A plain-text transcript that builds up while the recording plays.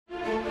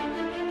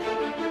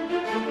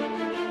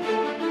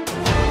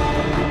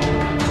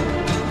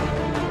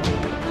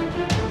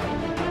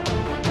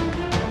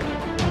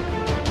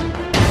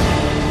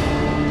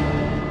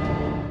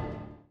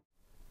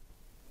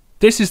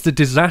This is the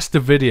disaster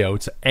video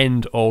to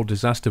end all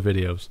disaster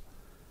videos.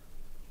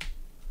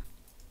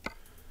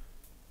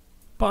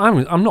 But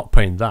I'm not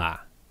paying that.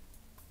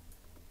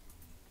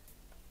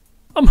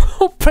 I'm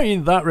not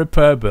paying that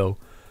repair bill.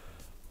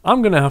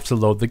 I'm going to have to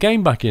load the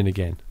game back in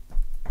again.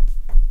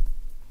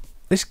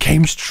 This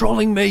game's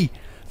trolling me.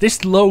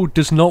 This load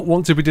does not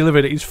want to be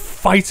delivered. It's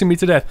fighting me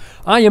to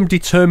death. I am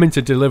determined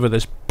to deliver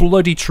this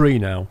bloody tree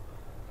now.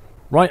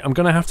 Right, I'm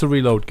going to have to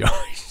reload,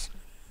 guys.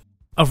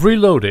 I've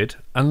reloaded,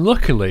 and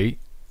luckily,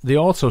 the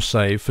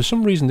autosave, for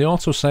some reason, the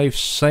autosave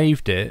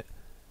saved it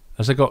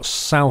as I got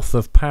south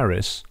of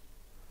Paris.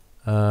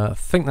 I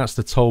think that's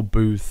the toll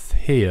booth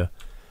here.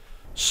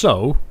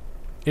 So,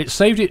 it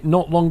saved it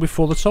not long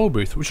before the toll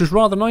booth, which was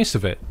rather nice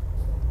of it.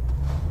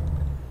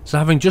 So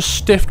having just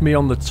stiffed me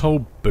on the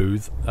toll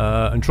booth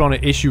and trying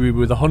to issue me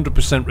with a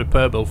 100%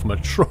 repair bill from a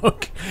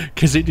truck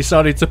because it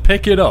decided to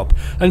pick it up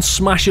and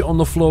smash it on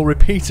the floor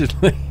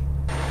repeatedly,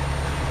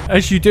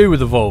 as you do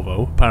with a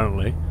Volvo,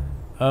 apparently.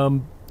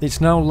 It's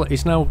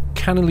now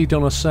cannily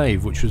done a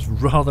save, which was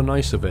rather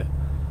nice of it.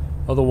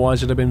 Otherwise,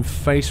 it'd have been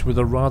faced with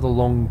a rather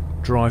long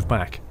drive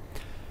back.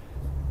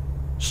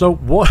 So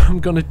what I'm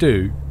going to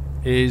do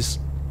is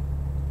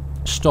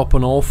stop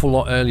an awful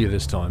lot earlier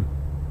this time,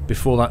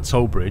 before that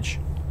toll bridge.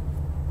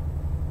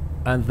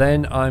 And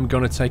then I'm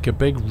going to take a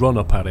big run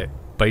up at it,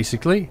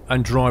 basically,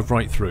 and drive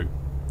right through.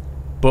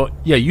 But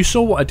yeah, you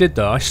saw what I did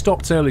there. I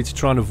stopped early to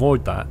try and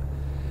avoid that,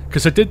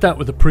 because I did that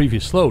with the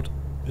previous load.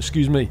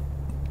 Excuse me.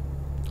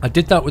 I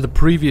did that with the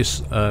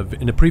previous,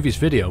 in a previous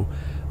video.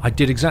 I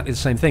did exactly the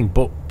same thing,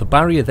 but the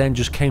barrier then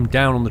just came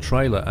down on the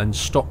trailer and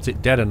stopped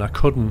it dead, and I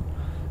couldn't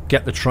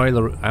get the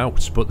trailer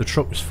out, but the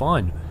truck was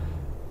fine.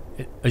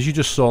 As you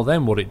just saw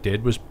then, what it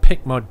did was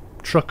pick my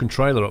truck and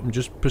trailer up and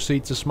just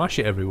proceed to smash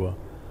it everywhere.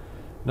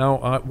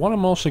 Now, what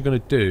I'm also going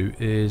to do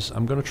is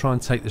I'm going to try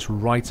and take this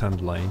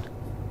right-hand lane,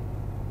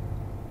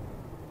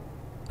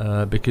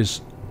 because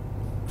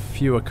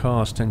fewer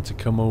cars tend to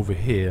come over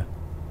here.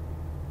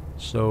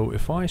 So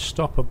if I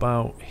stop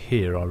about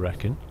here, I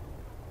reckon.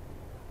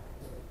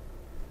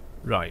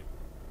 Right.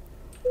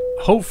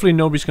 Hopefully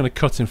nobody's going to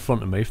cut in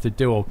front of me. If they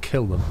do, I'll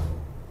kill them.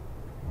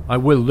 I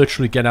will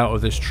literally get out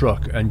of this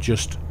truck and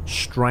just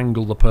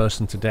strangle the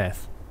person to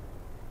death.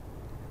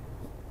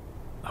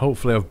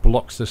 Hopefully I've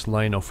blocked this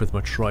lane off with my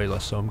trailer,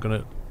 so I'm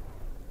going to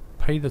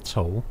pay the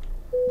toll.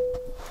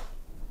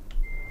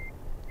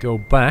 Go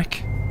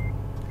back.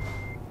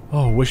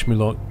 Oh, wish me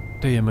luck.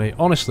 Dear me.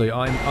 Honestly,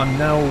 I'm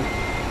now...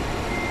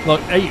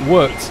 Look, 8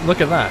 worked.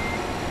 Look at that.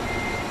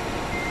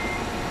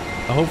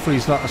 Hopefully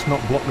that's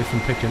not blocked me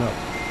from picking up.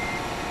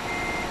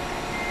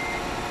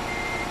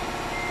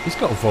 He's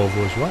got a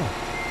Volvo as well.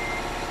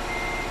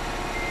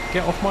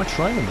 Get off my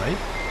trailer, mate.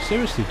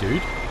 Seriously, dude.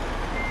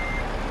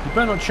 You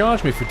better not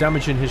charge me for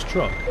damaging his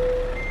truck.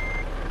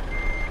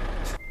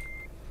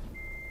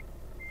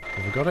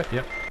 Have we got it?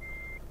 Yep.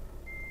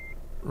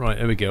 Right,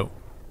 here we go.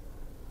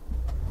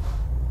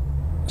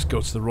 Let's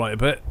go to the right a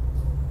bit.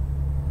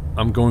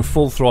 I'm going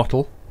full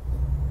throttle.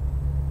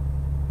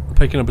 I'm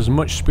picking up as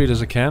much speed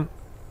as I can.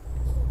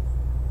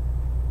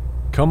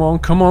 Come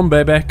on,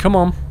 baby, come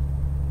on.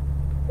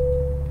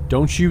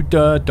 Don't you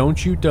dare,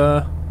 don't you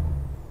dare.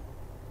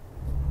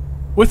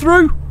 We're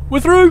through! We're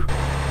through!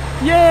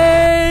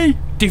 Yay!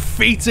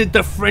 Defeated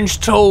the French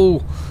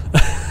toll!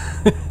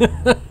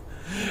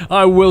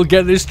 I will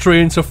get this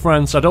tree into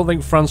France. I don't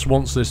think France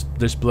wants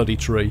this bloody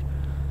tree.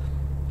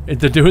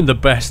 They're doing the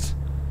best.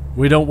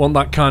 We don't want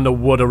that kind of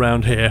wood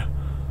around here.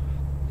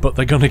 But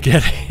they're gonna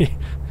get it.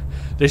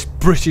 This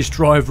British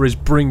driver is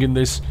bringing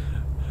this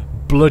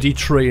bloody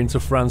tree into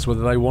France,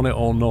 whether they want it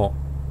or not.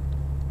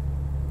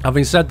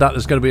 Having said that,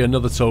 there's going to be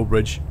another toll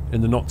bridge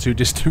in the not too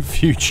distant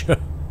future.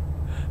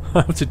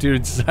 I have to do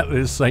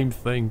exactly the same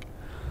thing.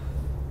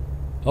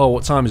 Oh,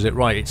 what time is it?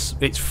 Right,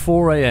 it's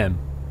 4 AM.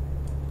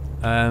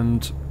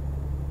 And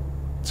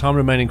time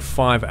remaining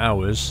 5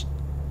 hours.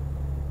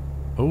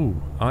 Oh,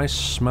 I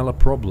smell a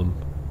problem.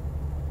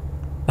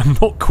 I'm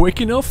not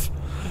quick enough?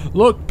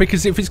 Look,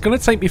 because if it's going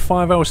to take me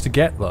 5 hours to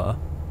get there...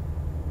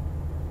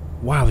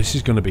 Wow, this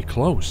is going to be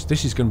close.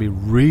 This is going to be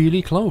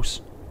really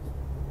close.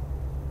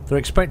 They're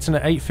expecting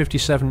at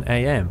 8:57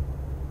 AM.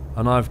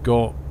 And I've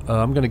got...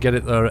 I'm going to get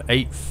it there at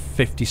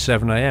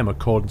 8:57 AM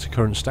according to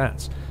current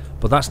stats.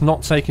 But that's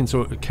not taking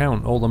into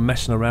account all the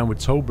messing around with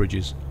toll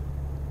bridges.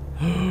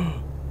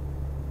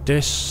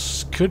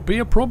 This could be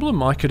a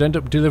problem. I could end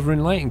up delivering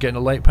late and getting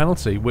a late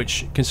penalty,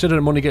 which, considering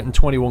I'm only getting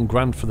 21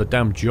 grand for the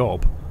damn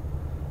job,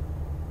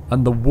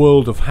 and the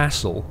world of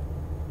hassle...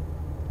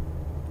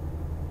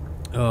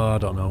 I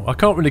don't know. I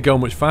can't really go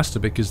much faster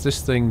because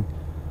this thing...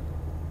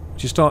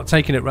 Once you start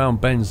taking it round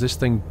bends, this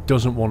thing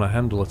doesn't want to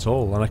handle at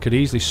all, and I could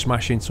easily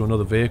smash into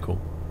another vehicle.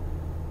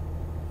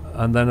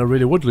 And then I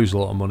really would lose a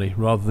lot of money,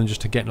 rather than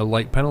just getting a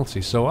late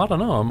penalty. So, I don't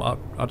know.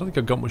 I don't think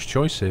I've got much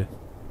choice here.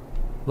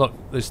 Look,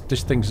 this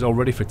thing's all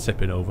ready for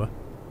tipping over.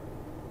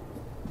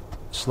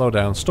 Slow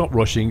down. Stop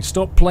rushing.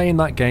 Stop playing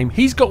that game.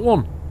 He's got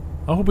one!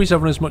 I hope he's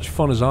having as much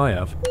fun as I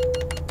have.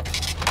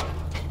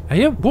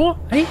 Hey, what?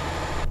 Hey?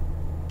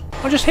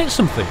 I just hit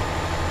something.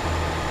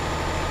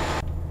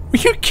 Are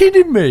you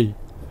kidding me?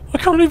 I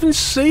can't even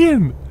see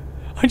him.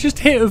 I just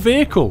hit a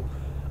vehicle.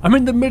 I'm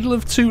in the middle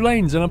of 2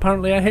 lanes and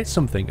apparently I hit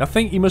something. I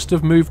think he must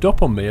have moved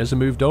up on me. As I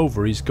moved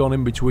over, he's gone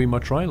in between my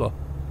trailer.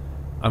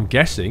 I'm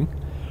guessing.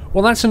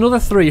 Well, that's another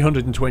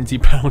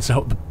 £320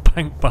 out the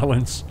bank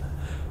balance.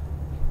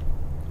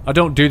 I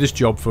don't do this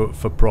job for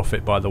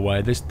profit, by the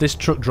way. This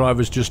truck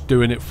driver's just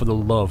doing it for the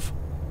love.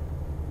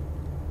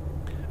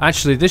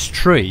 Actually, this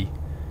tree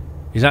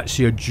is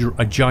actually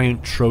a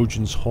giant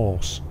Trojan's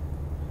horse.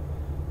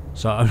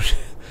 So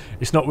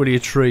it's not really a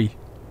tree.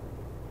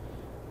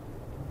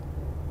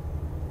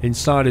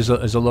 Inside is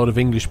a lot of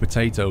English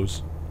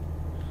potatoes.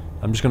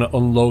 I'm just going to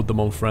unload them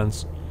on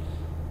France.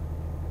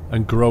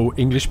 And grow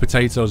English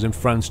potatoes in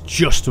France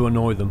just to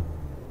annoy them.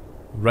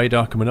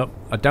 Radar coming up.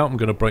 I doubt I'm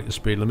going to break the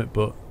speed limit,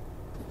 but...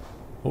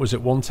 What was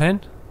it,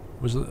 110?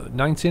 Was it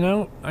 19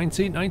 out?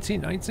 19,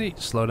 19, 90?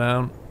 Slow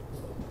down.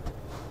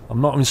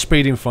 I'm not on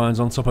speeding fines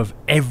on top of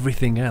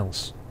everything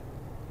else.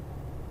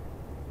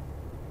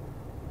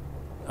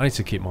 I need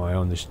to keep my eye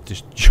on this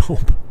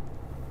job.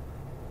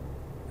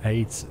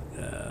 8...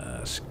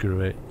 screw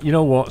it. You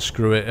know what?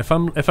 Screw it. If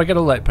I get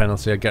a late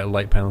penalty, I get a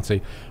late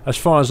penalty. As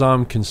far as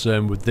I'm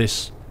concerned, with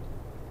this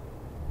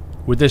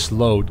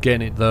load,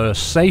 getting it there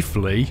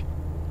safely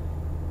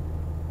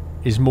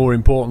is more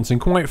important.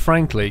 And quite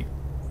frankly,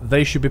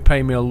 they should be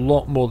paying me a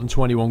lot more than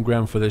 21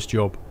 grand for this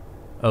job.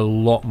 A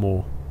lot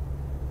more.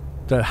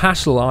 The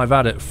hassle I've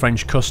had at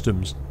French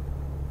customs,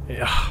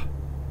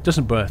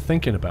 doesn't bear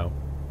thinking about.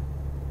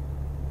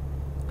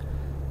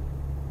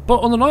 But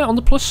on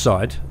the plus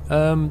side,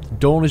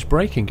 dawn is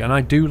breaking, and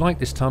I do like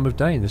this time of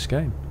day in this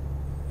game.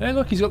 Hey,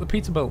 look, he's got the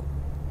Peterbilt.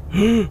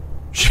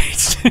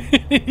 Shit!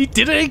 He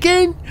did it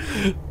again!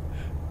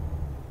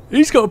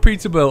 He's got a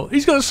Peterbilt.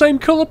 He's got the same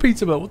colour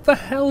Peterbilt. What the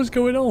hell is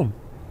going on?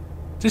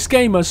 This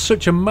game has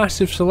such a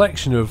massive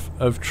selection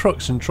of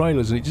trucks and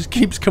trailers, and it just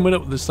keeps coming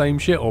up with the same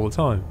shit all the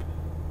time.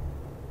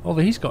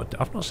 Although he's got...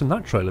 I've not seen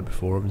that trailer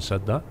before, having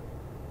said that.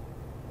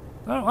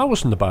 That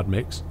wasn't a bad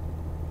mix.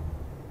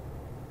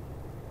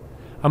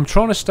 I'm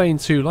trying to stay in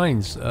 2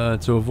 lanes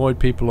to avoid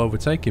people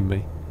overtaking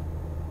me.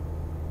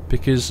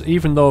 Because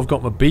even though I've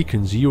got my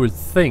beacons, you would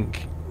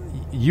think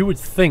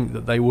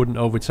that they wouldn't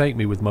overtake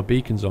me with my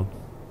beacons on.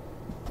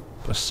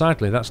 But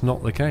sadly, that's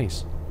not the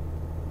case.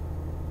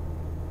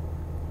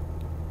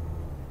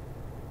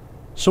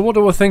 So what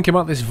do I think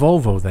about this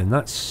Volvo then?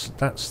 That's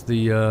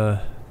the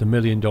 $1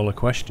 million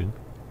question.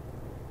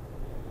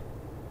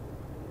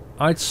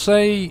 I'd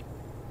say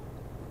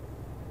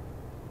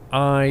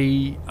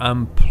I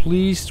am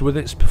pleased with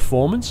its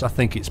performance. I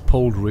think it's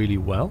pulled really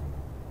well.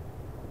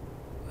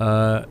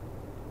 Not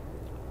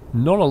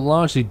a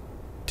largely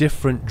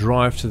different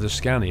drive to the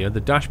Scania.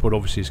 The dashboard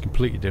obviously is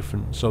completely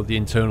different, so the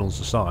internals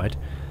aside.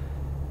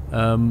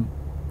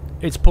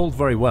 It's pulled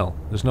very well.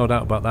 There's no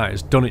doubt about that.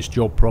 It's done its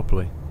job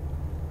properly.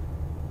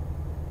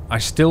 I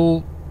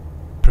still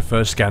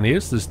prefer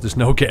Scanias. There's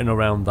no getting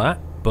around that,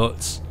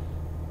 but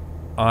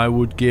I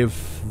would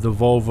give the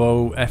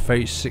Volvo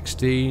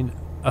FH16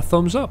 a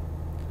thumbs up.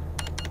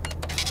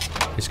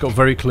 It's got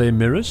very clear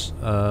mirrors.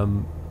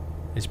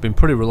 It's been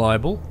pretty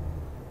reliable.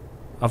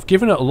 I've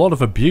given it a lot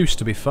of abuse,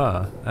 to be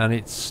fair, and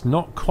it's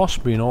not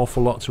cost me an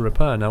awful lot to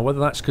repair. Now, whether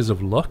that's because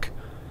of luck,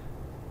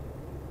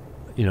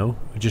 you know,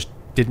 it just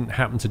didn't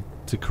happen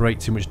to create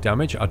too much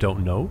damage, I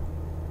don't know.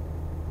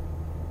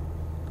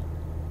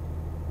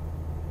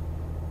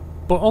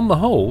 But on the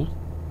whole,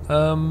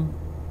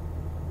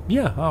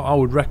 yeah, I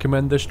would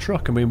recommend this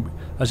truck. I mean,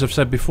 as I've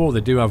said before,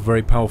 they do have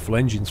very powerful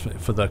engines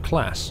for their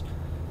class.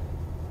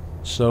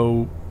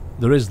 So,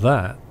 there is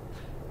that.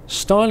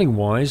 Styling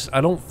wise,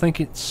 I don't think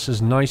it's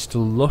as nice to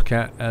look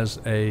at as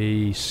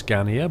a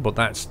Scania, but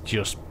that's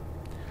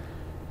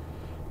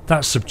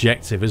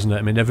subjective, isn't it?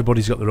 I mean,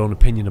 everybody's got their own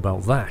opinion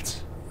about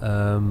that.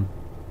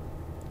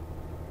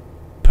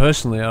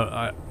 Personally,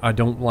 I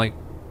don't like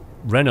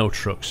Renault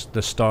trucks,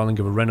 the styling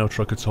of a Renault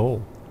truck at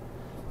all.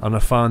 And I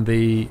find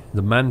the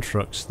MAN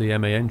trucks, the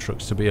MAN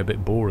trucks, to be a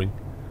bit boring.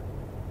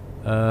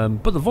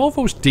 But the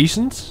Volvo's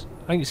decent.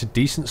 I think it's a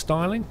decent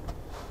styling.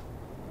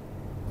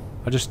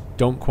 I just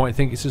don't quite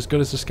think it's as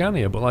good as the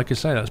Scania, but like I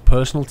say, that's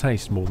personal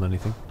taste more than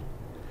anything.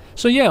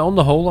 So yeah, on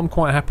the whole, I'm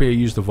quite happy I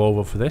used the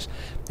Volvo for this.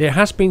 It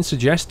has been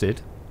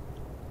suggested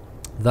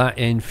that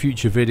in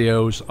future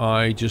videos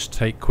I just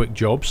take quick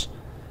jobs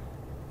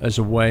as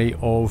a way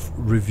of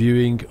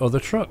reviewing other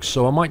trucks.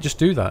 So I might just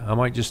do that. I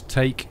might just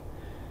take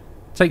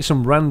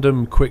some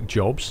random quick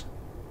jobs,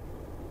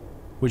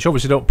 which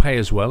obviously don't pay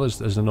as well as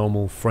the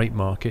normal freight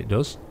market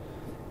does,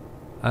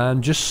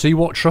 and just see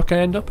what truck I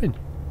end up in.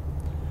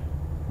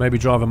 Maybe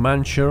drive a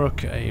MAN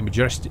truck, a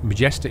majestic,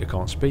 I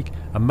can't speak,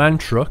 a MAN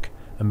truck,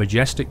 a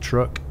majestic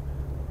truck,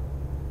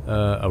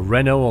 a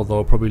Renault, although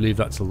I'll probably leave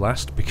that to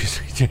last because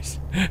it's just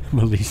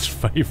my least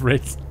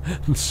favourite.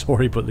 I'm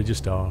sorry, but they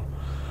just are.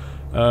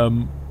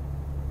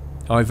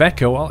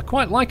 Iveco, I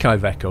quite like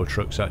Iveco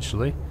trucks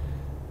actually.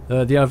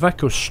 The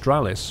Iveco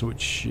Stralis,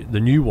 which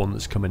the new one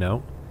that's coming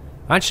out,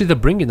 actually they're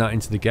bringing that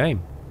into the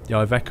game. The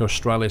Iveco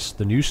Stralis,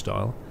 the new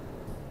style.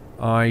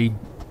 I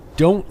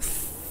don't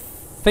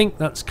think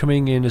that's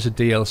coming in as a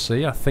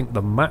DLC. I think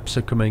the maps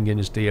are coming in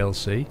as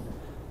DLC.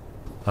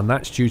 And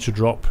that's due to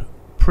drop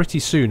pretty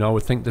soon, I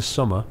would think this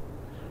summer.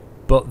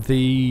 But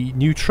the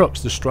new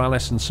trucks, the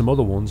Stralis and some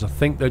other ones, I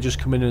think they're just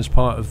coming in as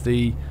part of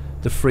the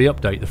free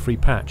update, the free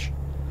patch.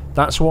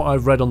 That's what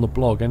I've read on the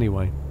blog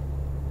anyway.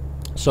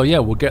 So yeah,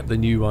 we'll get the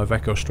new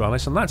Iveco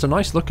Stralis, and that's a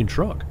nice looking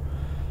truck.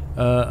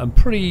 And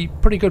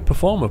pretty good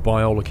performer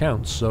by all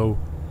accounts. So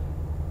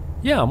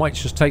yeah, I might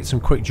just take some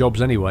quick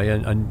jobs anyway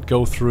and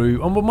go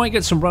through, and we might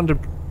get some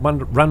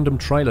random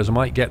trailers. I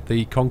might get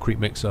the concrete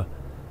mixer,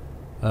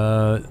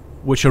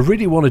 which I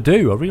really want to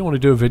do. I really want to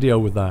do a video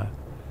with that,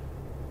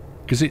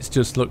 because it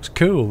just looks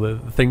cool. The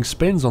thing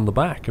spins on the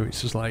back, and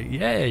it's just like,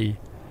 yay.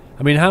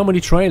 I mean, how many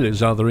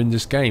trailers are there in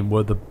this game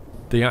where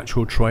the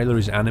actual trailer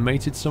is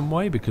animated some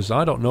way? Because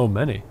I don't know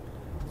many.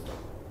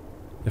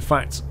 In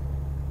fact,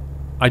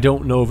 I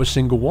don't know of a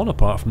single one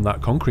apart from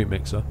that concrete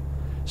mixer.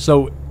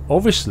 So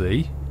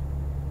obviously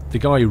the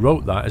guy who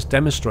wrote that has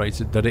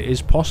demonstrated that it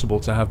is possible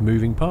to have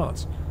moving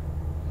parts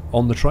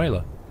on the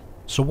trailer.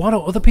 So why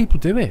don't other people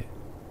do it?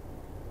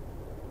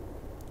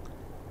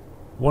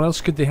 What else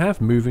could they have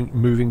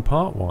moving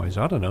part wise?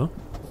 I don't know.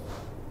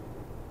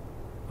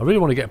 I really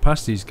want to get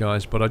past these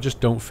guys, but I just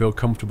don't feel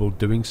comfortable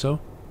doing so.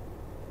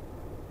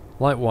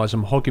 Likewise,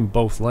 I'm hogging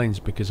both lanes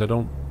because I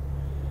don't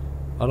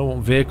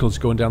want vehicles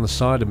going down the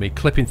side of me,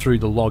 clipping through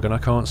the log, and I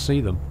can't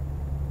see them.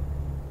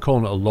 I'm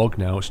calling it a log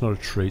now. It's not a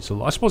tree. It's a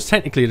log. I suppose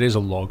technically it is a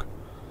log.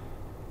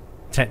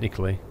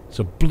 Technically, it's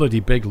a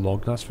bloody big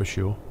log, that's for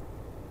sure.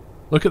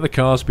 Look at the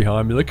cars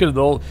behind me. Look at it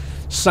all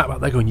sat back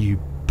there going, "You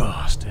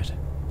bastard!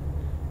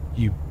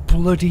 You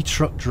bloody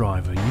truck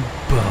driver! You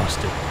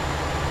bastard!"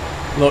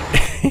 Look,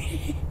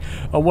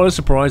 and what a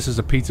surprise! There's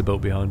a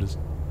Peterbilt behind us.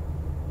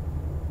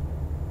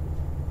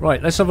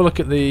 Right, let's have a look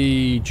at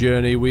the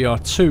journey. We are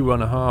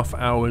 2.5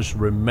 hours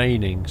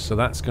remaining, so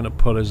that's going to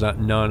put us at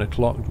 9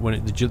 o'clock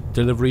when the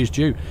delivery is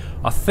due.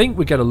 I think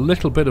we get a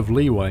little bit of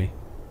leeway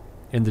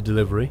in the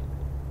delivery.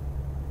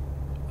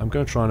 I'm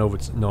going to try and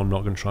overtake. No, I'm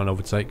not going to try and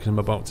overtake because I'm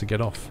about to get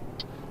off.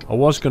 I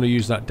was going to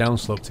use that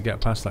downslope to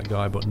get past that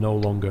guy, but no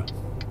longer.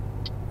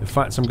 In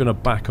fact, I'm going to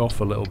back off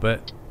a little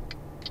bit,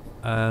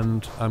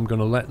 and I'm going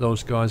to let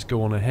those guys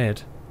go on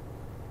ahead.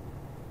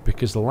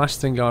 Because the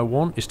last thing I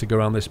want is to go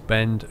around this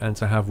bend and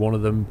to have one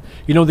of them...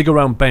 You know, they go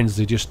around bends,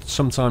 they just...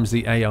 Sometimes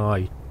the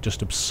AI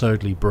just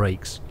absurdly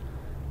brakes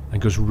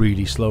and goes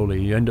really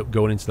slowly. You end up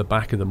going into the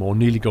back of them, or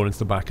nearly going into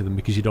the back of them,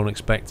 because you don't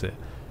expect it.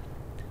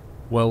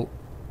 Well,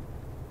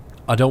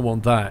 I don't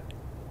want that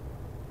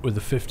with the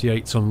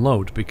 58-ton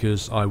load,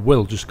 because I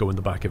will just go in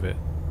the back of it.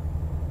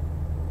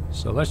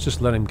 So let's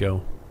just let him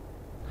go.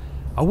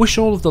 I wish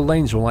all of the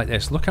lanes were like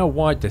this. Look how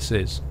wide this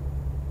is.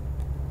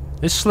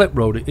 This slip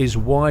road is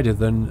wider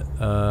than,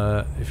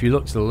 if you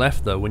look to the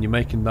left though, when you're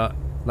making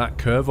that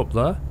curve up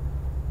there,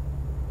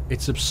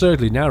 it's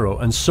absurdly narrow,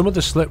 and some of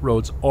the slip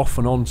roads off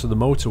and onto the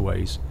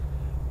motorways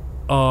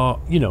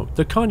are, you know,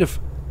 they're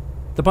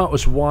about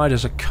as wide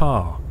as a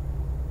car.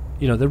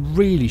 You know, they're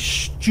really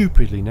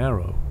stupidly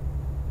narrow.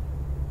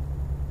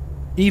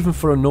 Even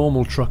for a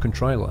normal truck and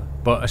trailer,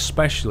 but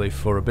especially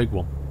for a big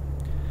one.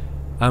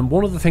 And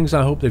one of the things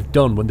I hope they've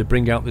done when they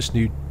bring out this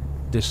new,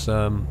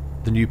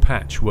 the new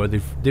patch, where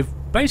they've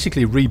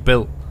basically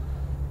rebuilt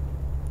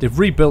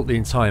the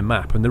entire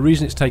map, and the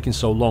reason it's taking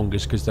so long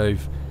is because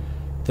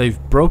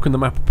they've broken the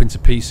map up into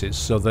pieces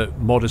so that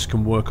modders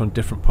can work on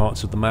different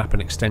parts of the map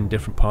and extend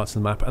different parts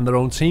of the map, and their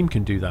own team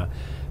can do that.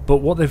 But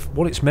what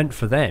it's meant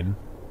for them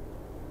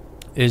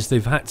is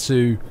they've had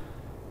to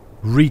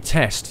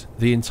retest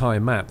the entire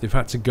map. They've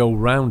had to go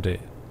round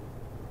it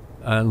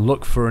and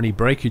look for any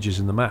breakages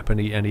in the map,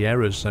 any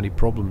errors, any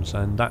problems,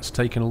 and that's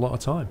taken a lot of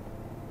time.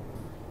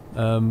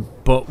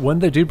 But when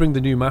they do bring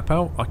the new map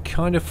out, I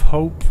kind of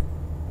hope,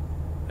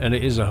 and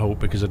it is a hope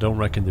because I don't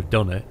reckon they've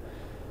done it,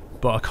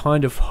 but I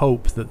kind of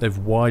hope that they've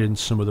widened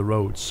some of the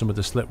roads, some of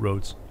the slip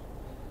roads.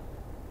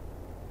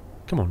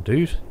 Come on,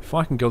 dude. If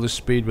I can go this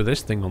speed with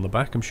this thing on the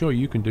back, I'm sure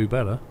you can do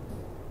better.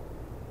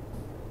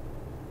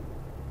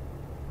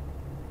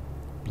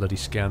 Bloody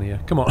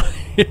Scania. Come on.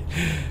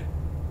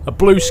 A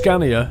blue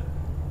Scania.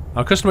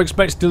 Our customer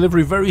expects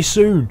delivery very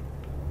soon.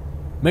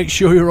 Make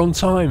sure you're on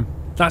time.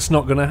 That's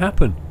not going to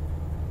happen.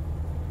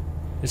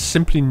 It's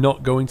simply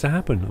not going to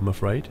happen, I'm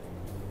afraid.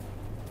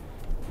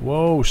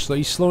 Whoa,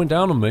 he's slowing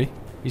down on me.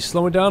 He's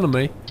slowing down on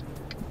me.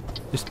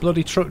 This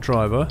bloody truck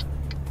driver.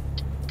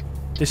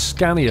 This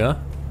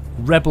Scania.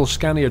 Rebel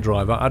Scania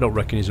driver. I don't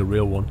reckon he's a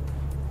real one.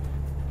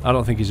 I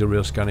don't think he's a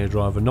real Scania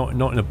driver. Not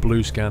in a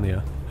blue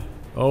Scania.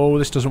 Oh,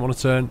 this doesn't want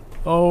to turn.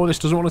 Oh, this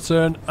doesn't want to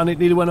turn. And it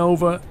nearly went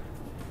over.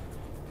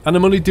 And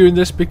I'm only doing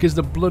this because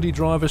the bloody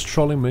driver's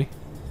trolling me.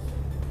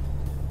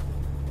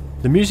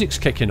 The music's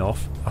kicking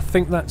off. I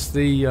think that's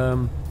the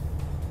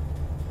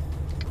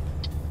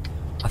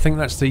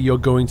you're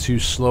going too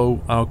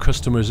slow. Our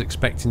customers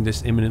expecting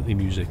this imminently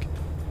music.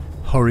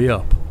 Hurry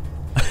up.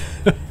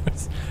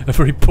 A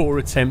very poor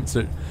attempt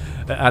at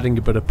adding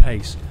a bit of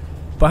pace.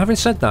 But having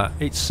said that,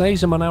 it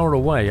says I'm an hour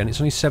away and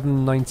it's only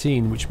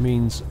 7:19, which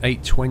means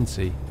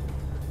 8:20.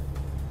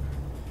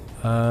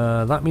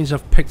 That means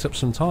I've picked up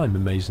some time,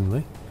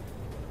 amazingly.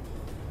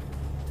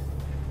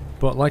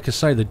 But like I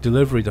say, the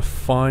delivery, the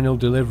final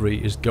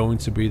delivery, is going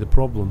to be the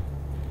problem.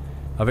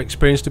 I've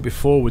experienced it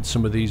before with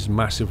some of these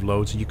massive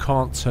loads. You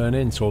can't turn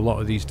into a lot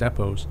of these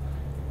depots.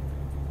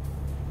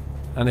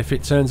 And if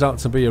it turns out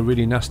to be a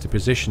really nasty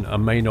position, I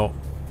may not...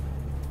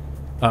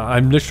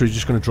 I'm literally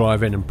just going to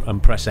drive in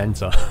and press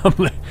enter.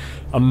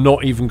 I'm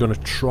not even going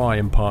to try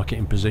and park it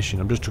in position.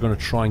 I'm just going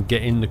to try and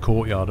get in the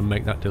courtyard and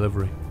make that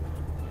delivery.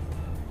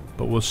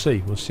 But we'll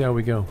see. We'll see how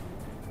we go.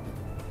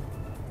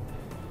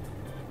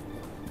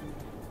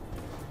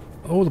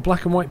 Oh, the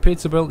black and white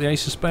Peterbilt, the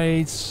Ace of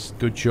Spades.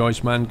 Good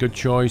choice, man. Good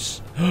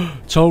choice.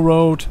 Toll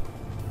road.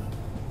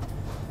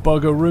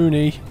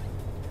 Buggeroony.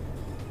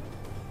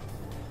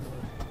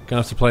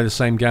 Gonna have to play the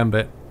same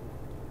gambit.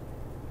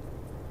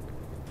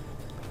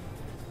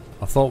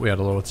 I thought we had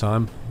a lot of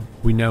time.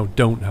 We now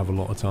don't have a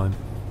lot of time.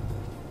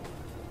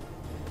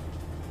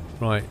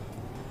 Right.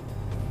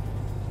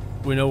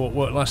 We know what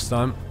worked last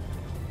time.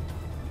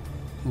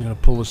 I'm gonna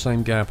pull the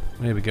same gap.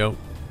 Here we go.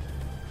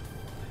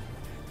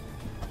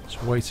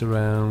 Let's wait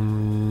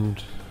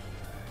around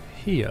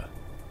here.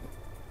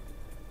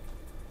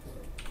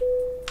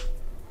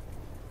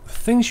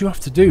 Things you have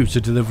to do to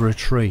deliver a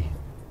tree.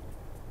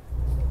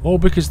 All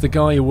because the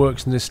guy who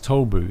works in this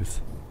toll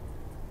booth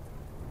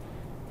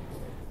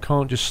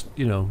can't just,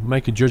 you know,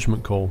 make a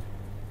judgment call.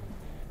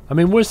 I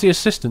mean, where's the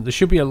assistant? There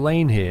should be a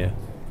lane here.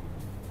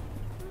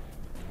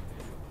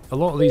 A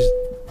lot of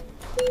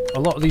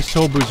these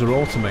toll booths are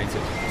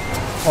automated.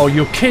 Oh,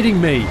 you're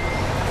kidding me!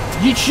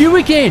 It's you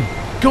again!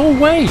 Go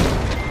away!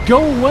 Go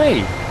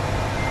away!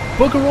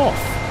 Bugger off!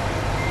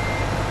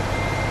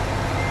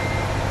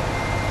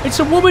 It's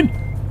a woman!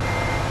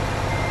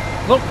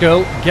 Look,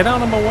 girl, get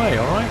out of my way,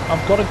 alright?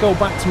 I've got to go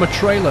back to my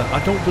trailer.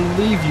 I don't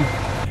believe you.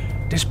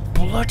 This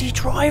bloody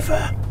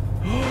driver!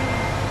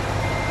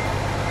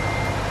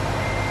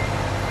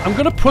 I'm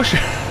gonna push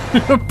it.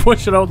 I'm gonna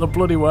push it out the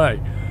bloody way.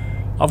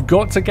 I've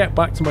got to get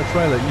back to my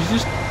trailer.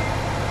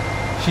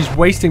 She's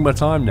wasting my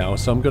time now,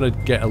 so I'm gonna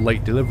get a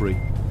late delivery.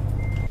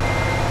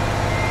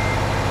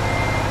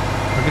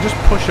 I can just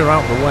push her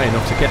out the way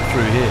enough to get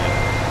through here.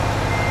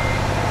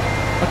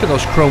 Look at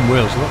those chrome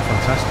wheels, they look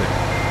fantastic.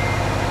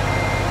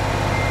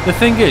 The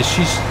thing is,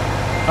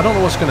 I don't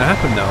know what's going to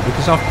happen now,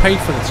 because I've paid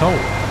for the toll.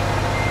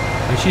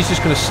 And she's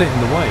just going to sit in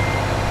the way.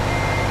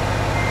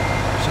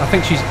 So I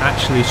think she's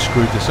actually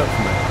screwed this up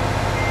for me.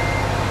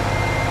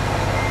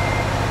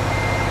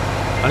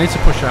 I need to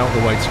push her out of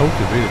the way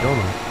totally, really,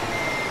 don't I?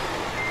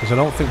 Because I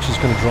don't think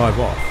she's going to drive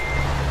off.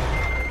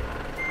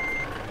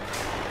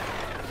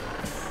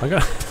 I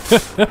got...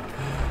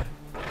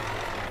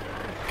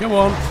 Come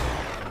on.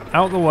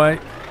 Out the way.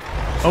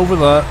 Over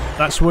there.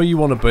 That's where you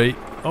want to be.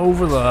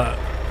 Over there.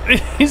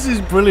 This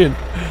is brilliant.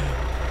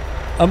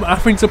 I'm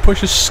having to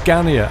push a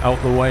Scania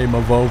out the way in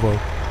my Volvo.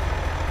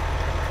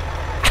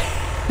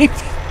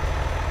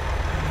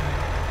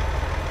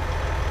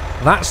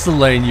 That's the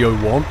lane you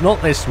want,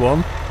 not this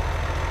one.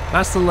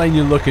 That's the lane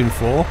you're looking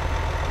for.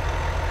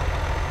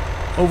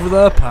 Over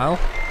there, pal.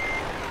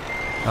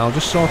 I'll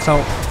just sort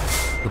out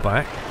the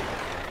back.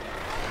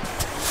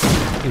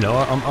 You know,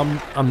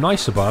 I'm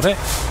nice about it.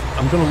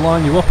 I'm gonna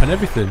line you up and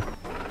everything.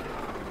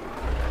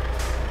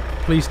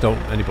 Please don't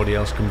anybody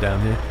else come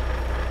down here.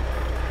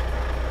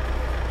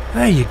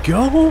 There you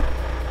go.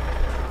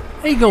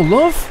 There you go,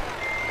 love.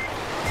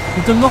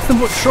 You've done nothing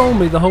but troll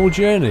me the whole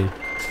journey.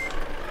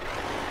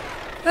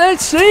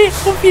 That's it.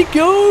 Off you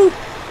go.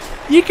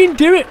 You can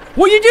do it.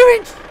 What are you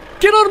doing?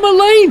 Get out of my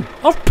lane.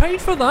 I've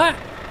paid for that.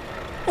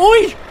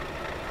 Oi.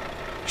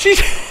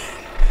 She's...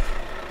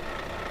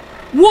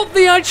 What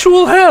the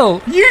actual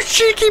hell? You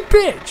cheeky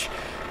bitch.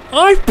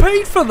 I've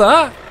paid for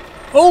that.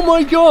 Oh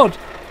my god.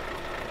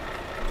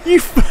 You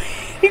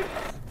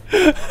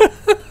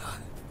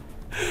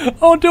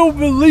I don't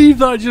believe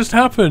that just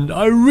happened.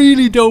 I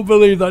really don't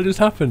believe that just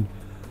happened.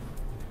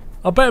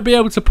 I better be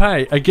able to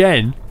pay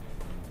again.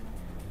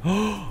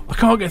 I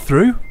can't get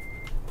through.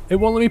 It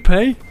won't let me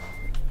pay.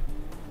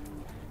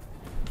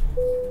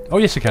 Oh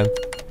yes I can.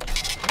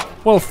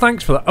 Well,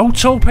 thanks for that. Oh,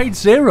 toll paid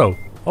 0.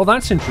 Oh,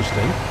 that's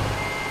interesting.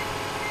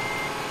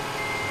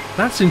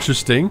 That's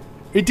interesting.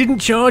 It didn't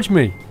charge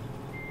me.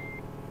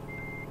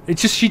 It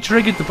just, she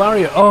triggered the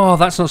barrier. Oh,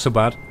 that's not so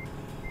bad.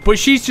 But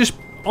she's just,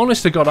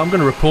 honest to God, I'm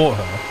going to report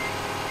her.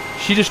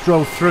 She just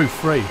drove through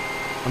free.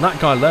 And that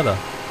guy let her.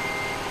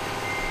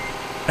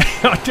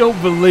 I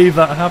don't believe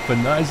that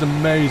happened. That is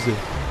amazing.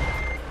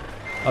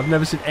 I've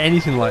never seen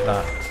anything like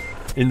that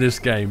in this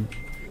game.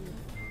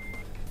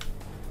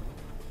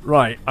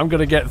 Right, I'm going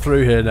to get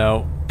through here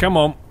now. Come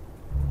on.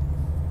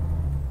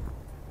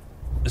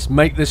 Let's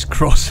make this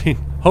crossing.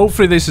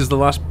 Hopefully this is the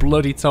last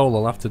bloody toll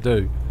I'll have to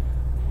do.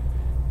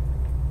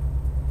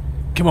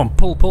 Come on,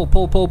 pull, pull,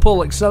 pull, pull,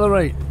 pull,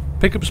 accelerate.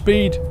 Pick up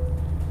speed.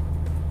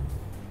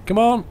 Come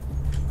on.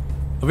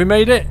 Have we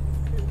made it?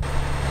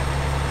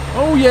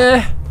 Oh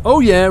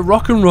yeah,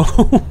 rock and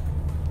roll.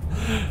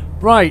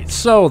 Right,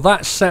 so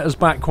that set us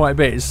back quite a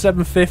bit. It's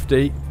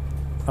 7:50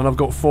 and I've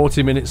got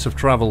 40 minutes of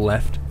travel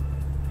left.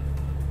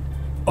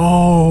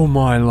 Oh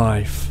my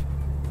life.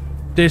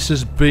 This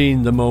has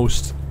been the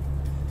most...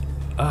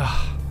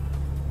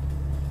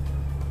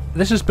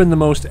 this has been the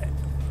most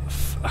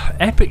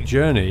epic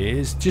journey.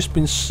 It's just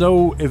been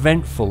so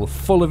eventful,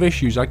 full of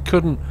issues I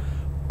couldn't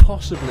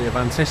possibly have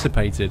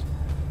anticipated.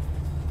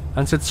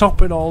 And to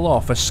top it all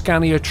off, a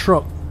Scania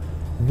truck.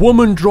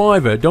 Woman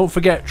driver, don't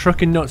forget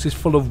Trucking Nuts is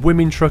full of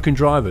women trucking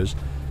drivers.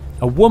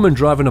 A woman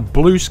driving a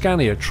blue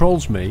Scania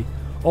trolls me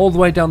all the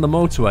way down the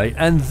motorway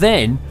and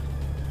then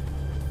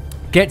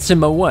gets in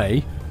my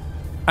way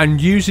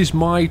and uses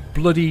my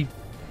bloody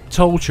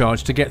toll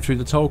charge to get through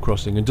the toll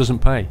crossing and doesn't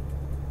pay.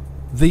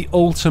 The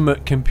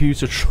ultimate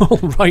computer troll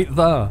right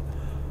there.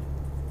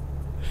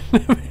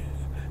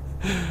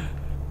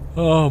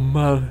 Oh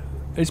man,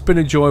 it's been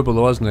enjoyable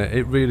though, hasn't it?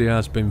 It really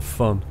has been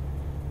fun.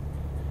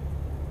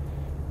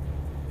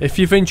 If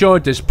you've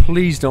enjoyed this,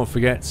 please don't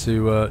forget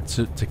to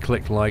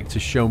click like to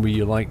show me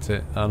you liked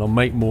it, and I'll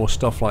make more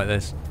stuff like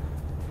this.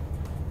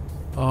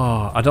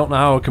 Oh, I don't know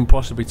how I can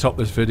possibly top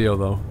this video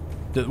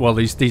though. Well,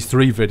 these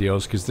 3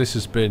 videos, because this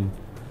has been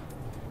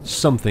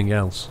something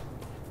else.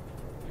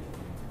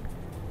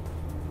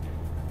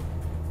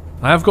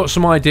 I have got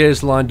some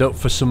ideas lined up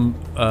for some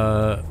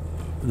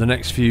the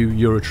next few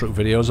Euro Truck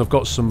videos. I've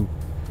got some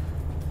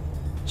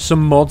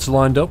mods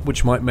lined up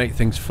which might make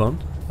things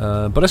fun.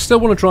 But I still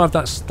want to drive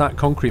that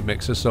concrete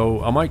mixer,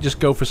 so I might just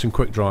go for some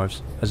quick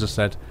drives, as I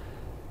said,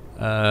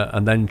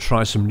 and then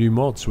try some new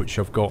mods which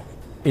I've got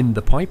in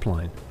the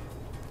pipeline.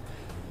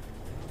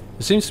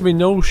 There seems to be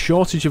no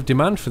shortage of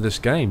demand for this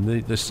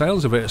game. The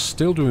sales of it are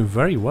still doing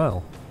very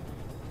well.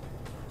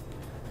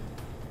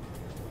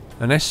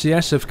 And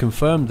SCS have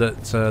confirmed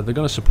that they're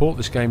going to support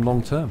this game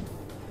long term,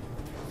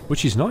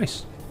 which is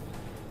nice.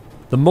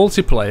 The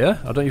multiplayer,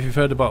 I don't know if you've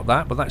heard about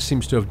that, but that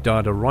seems to have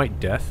died a right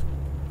death.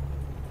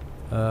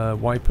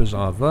 Wipers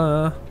are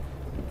there.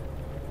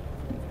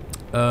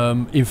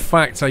 In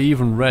fact, I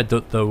even read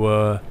that there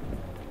were...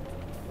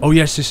 Oh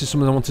yes, this is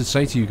something I wanted to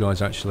say to you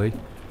guys actually.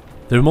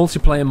 The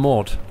multiplayer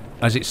mod,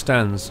 as it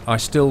stands, I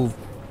still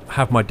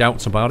have my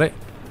doubts about it.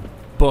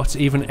 But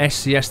even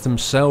SCS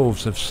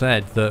themselves have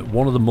said that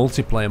one of the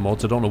multiplayer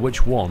mods, I don't know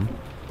which one,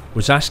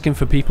 was asking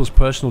for people's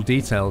personal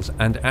details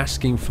and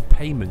asking for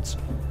payment.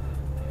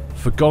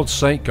 For God's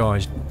sake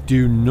guys,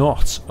 do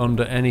not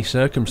under any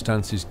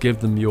circumstances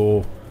give them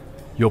your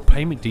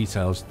payment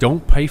details.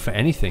 Don't pay for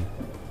anything.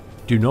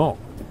 Do not.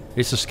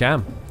 It's a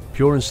scam.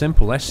 Pure and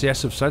simple.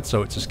 SCS have said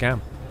so. It's a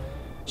scam.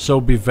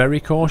 So be very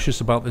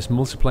cautious about this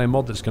multiplayer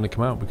mod that's going to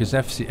come out, because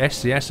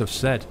SCS have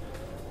said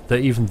that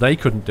even they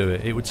couldn't do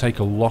it. It would take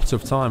a lot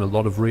of time, a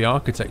lot of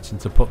re-architecting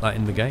to put that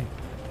in the game.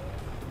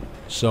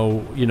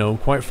 So, you know,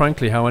 quite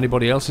frankly, how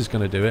anybody else is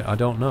going to do it, I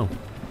don't know.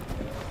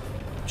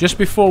 Just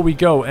before we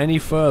go any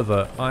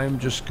further, I'm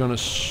just going to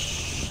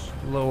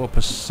slow up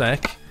a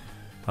sec.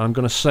 I'm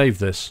going to save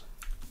this.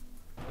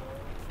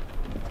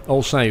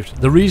 All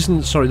saved. The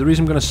reason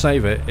I'm going to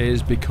save it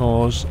is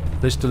because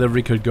this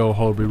delivery could go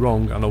horribly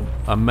wrong, and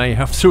I may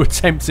have to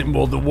attempt it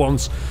more than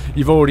once.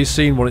 You've already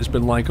seen what it's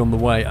been like on the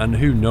way, and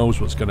who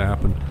knows what's going to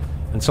happen.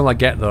 Until I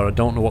get there, I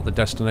don't know what the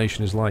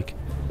destination is like.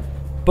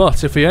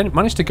 But if we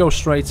manage to go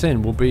straight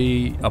in, we'll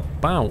be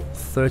about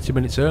 30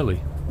 minutes early,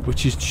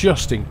 which is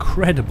just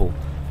incredible.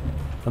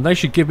 And they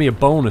should give me a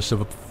bonus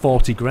of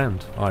 40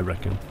 grand, I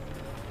reckon.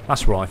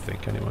 That's what I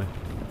think, anyway.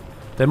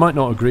 They might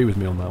not agree with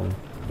me on that one.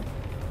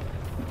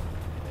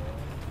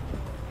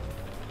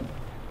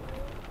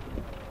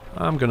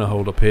 I'm going to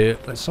hold up here.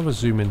 Let's have a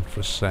zoom in for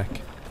a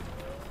sec.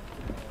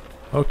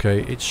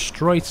 Okay, it's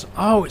straight...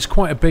 Oh, it's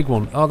quite a big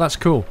one. Oh, that's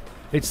cool.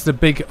 It's the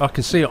big... I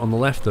can see it on the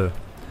left there.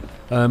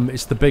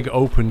 It's the big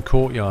open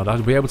courtyard.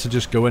 I'll be able to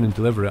just go in and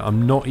deliver it.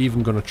 I'm not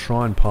even going to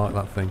try and park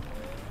that thing.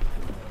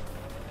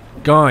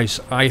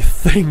 Guys, I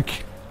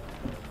think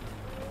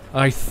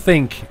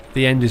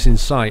the end is in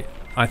sight.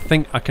 I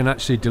think I can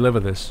actually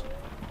deliver this.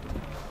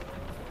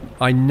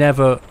 I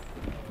never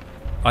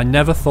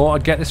thought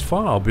I'd get this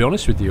far, I'll be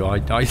honest with you. I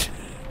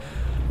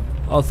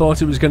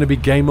thought it was going to be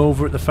game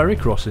over at the ferry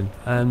crossing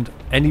and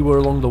anywhere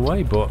along the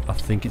way, but I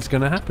think it's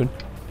going to happen.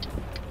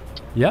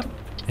 Yep,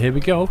 here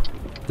we go.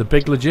 The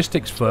big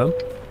logistics firm.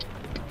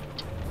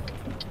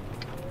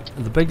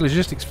 The big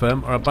logistics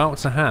firm are about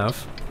to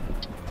have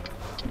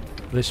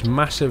this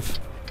massive...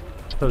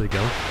 There we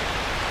go.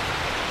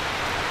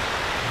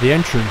 The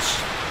entrance.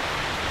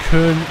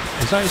 Kern...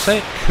 Is that how you say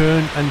it?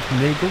 Kern and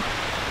Nagel?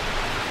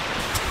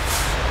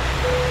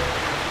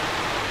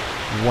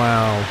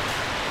 Wow.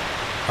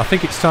 I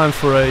think it's time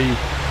for a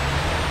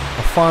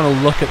final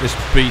look at this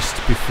beast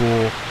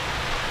before...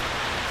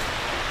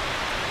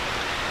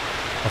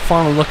 A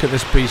final look at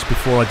this beast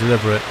before I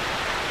deliver it.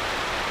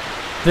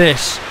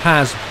 This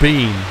has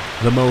been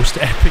the most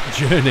epic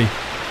journey.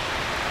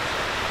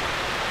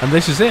 And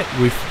this is it.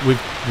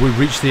 We've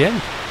reached the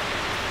end.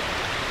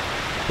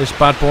 This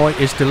bad boy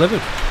is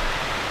delivered.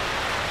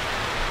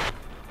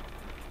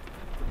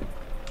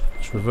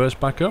 Let's reverse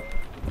back up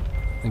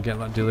and get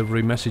that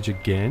delivery message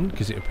again,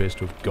 because it appears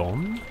to have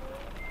gone.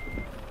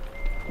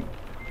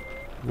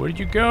 Where did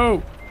you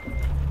go?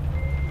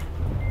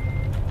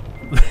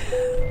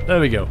 There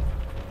we go.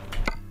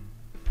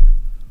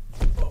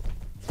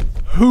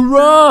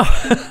 Hoorah!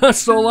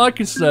 That's all I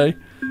can say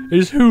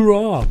is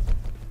hoorah.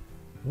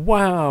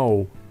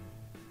 Wow.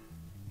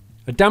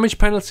 A damage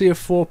penalty of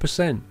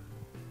 4%.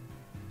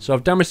 So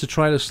I've damaged the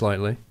trailer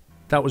slightly.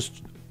 That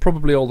was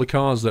probably all the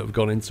cars that have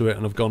gone into it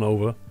and have gone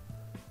over.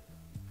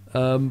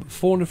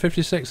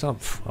 456, I'll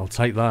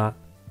take that.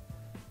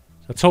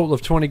 A total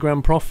of 20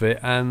 grand profit,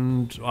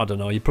 and I don't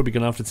know, you're probably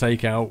going to have to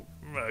take out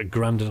 $1.5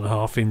 grand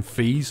in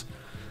fees.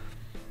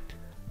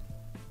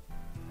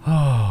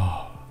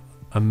 Oh,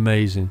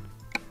 amazing.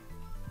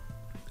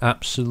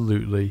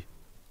 Absolutely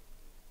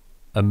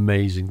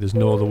amazing. There's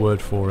no other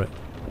word for it.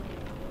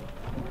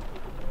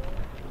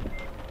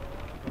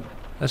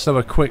 Let's have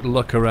a quick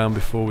look around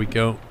before we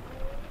go.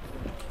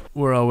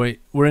 Where are we?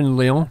 We're in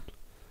Lyon.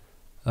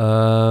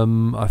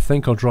 I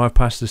think I'll drive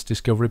past this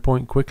discovery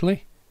point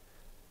quickly.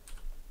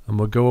 And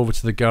we'll go over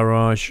to the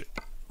garage,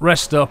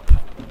 rest up,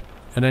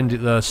 and end it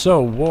there.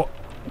 So, what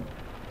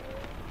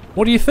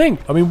do you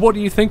think? I mean, what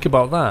do you think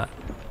about that?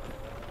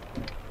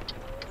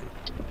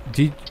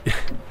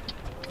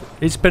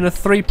 It's been a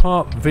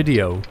 3-part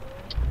video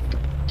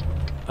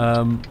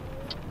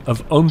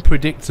of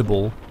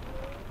unpredictable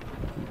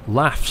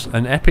laughs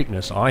and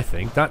epicness, I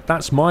think.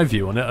 That's my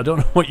view on it. I don't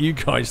know what you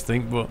guys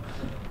think, but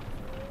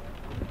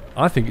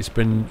I think it's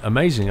been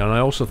amazing, and I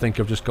also think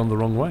I've just gone the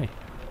wrong way.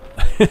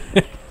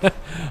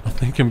 I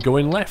think I'm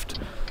going left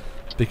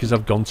because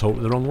I've gone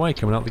totally the wrong way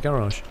coming out the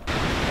garage.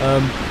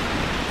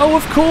 Oh,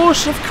 of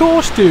course,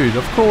 dude.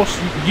 Of course,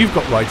 you've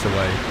got right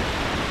away.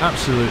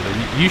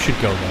 Absolutely, you should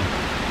go there.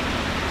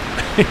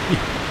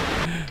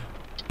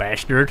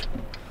 Bastard.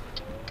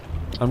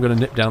 I'm going to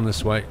nip down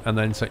this way and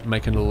then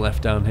make another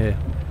left down here.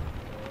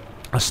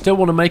 I still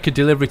want to make a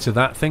delivery to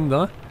that thing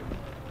though.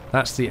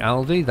 That's the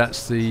Aldi.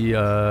 That's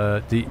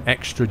the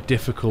extra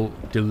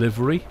difficult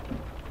delivery.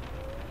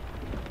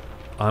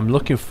 I'm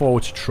looking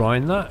forward to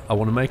trying that. I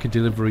want to make a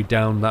delivery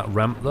down that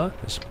ramp there.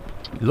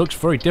 It looks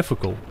very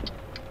difficult.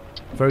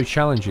 Very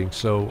challenging,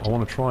 so I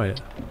want to try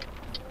it.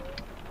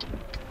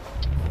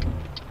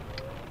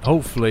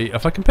 Hopefully,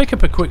 if I can pick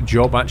up a quick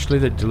job actually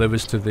that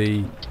delivers to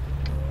the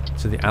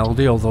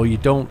Aldi, although you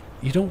don't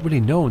really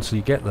know until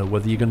you get there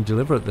whether you're going to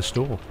deliver at the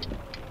store.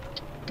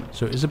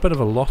 So it is a bit of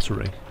a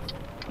lottery.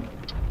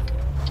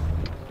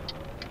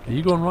 Are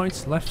you going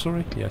right, left,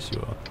 sorry? Yes,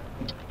 you are.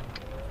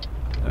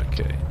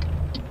 Okay.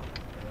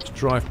 Let's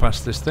drive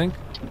past this thing.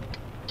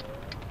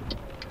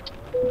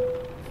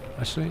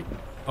 Actually,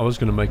 I was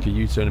going to make a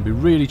U-turn and be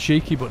really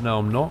cheeky, but now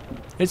I'm not.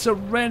 It's a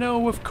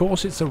Renault, of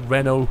course it's a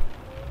Renault.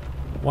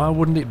 Why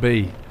wouldn't it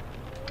be?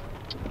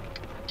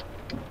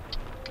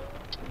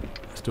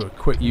 Let's do a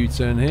quick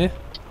U-turn here.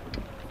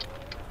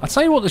 I'll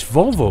tell you what, this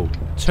Volvo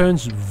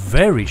turns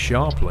very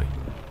sharply.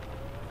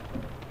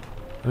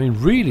 I mean,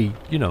 really,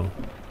 you know,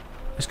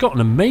 it's got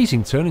an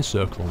amazing turning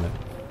circle on it.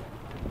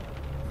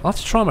 I'll have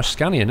to try my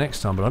Scania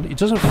next time, but it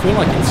doesn't feel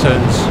like it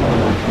turns...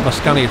 my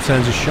Scania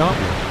turns as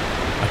sharply.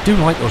 I do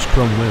like those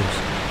chrome wheels.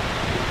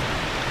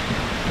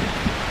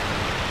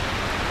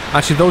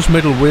 Actually, those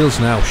middle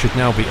wheels now should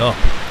now be up.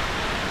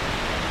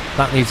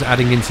 That needs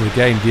adding into the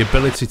game, the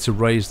ability to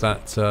raise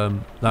that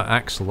that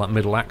axle, that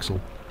middle axle.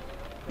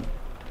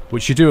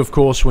 Which you do, of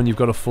course, when you've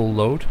got a full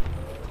load.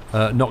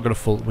 Not got a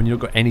full... when you've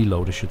got any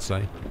load, I should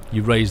say.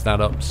 You raise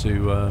that up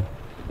to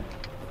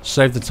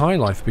save the tyre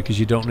life, because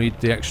you don't need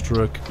the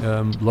extra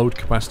load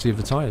capacity of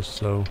the tyres.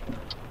 So,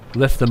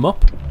 lift them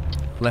up.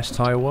 Less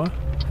tyre wear.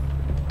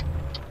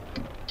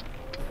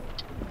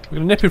 I'm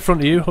going to nip in front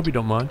of you, hope you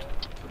don't mind.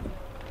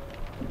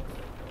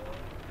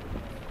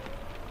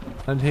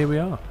 And here we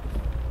are.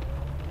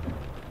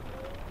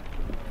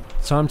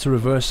 Time to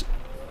reverse...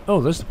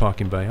 oh, there's the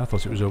parking bay. I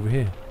thought it was over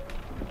here.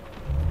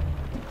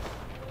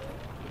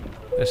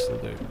 This'll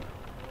do.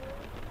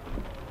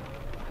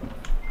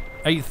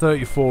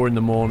 8:34 in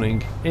the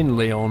morning in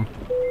Lyon.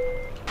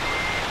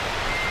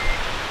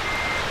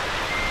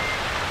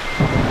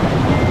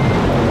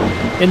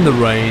 In the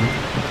rain.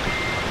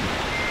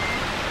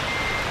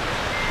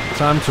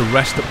 Time to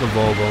rest up the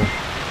Volvo.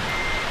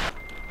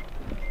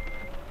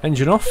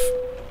 Engine off.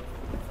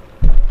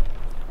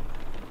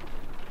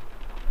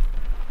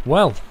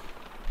 Well,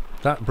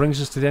 that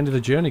brings us to the end of the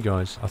journey,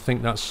 guys. I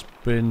think that's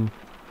been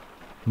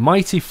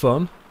mighty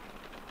fun.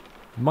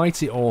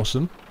 Mighty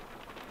awesome.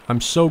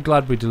 I'm so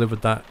glad we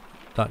delivered that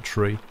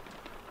tree.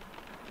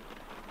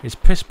 It's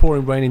piss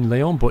pouring rain in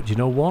Lyon, but you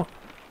know what?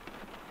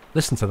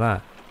 Listen to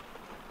that.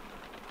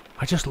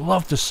 I just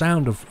love the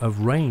sound of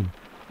rain.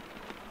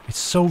 It's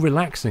so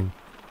relaxing.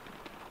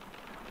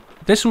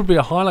 This would be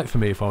a highlight for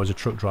me if I was a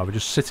truck driver,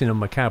 just sitting in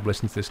my cab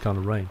listening to this kind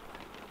of rain.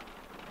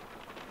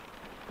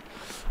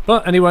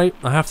 But anyway,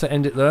 I have to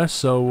end it there,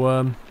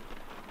 so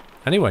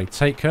anyway,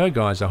 take care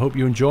guys. I hope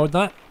you enjoyed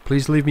that.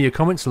 Please leave me your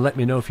comments and let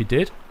me know if you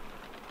did.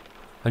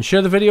 And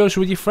share the videos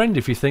with your friend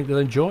if you think they'll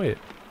enjoy it.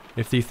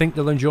 If you think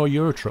they'll enjoy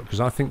your truck,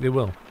 because I think they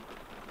will.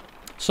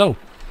 So,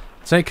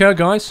 take care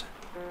guys.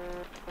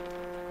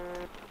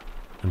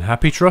 And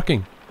happy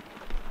trucking.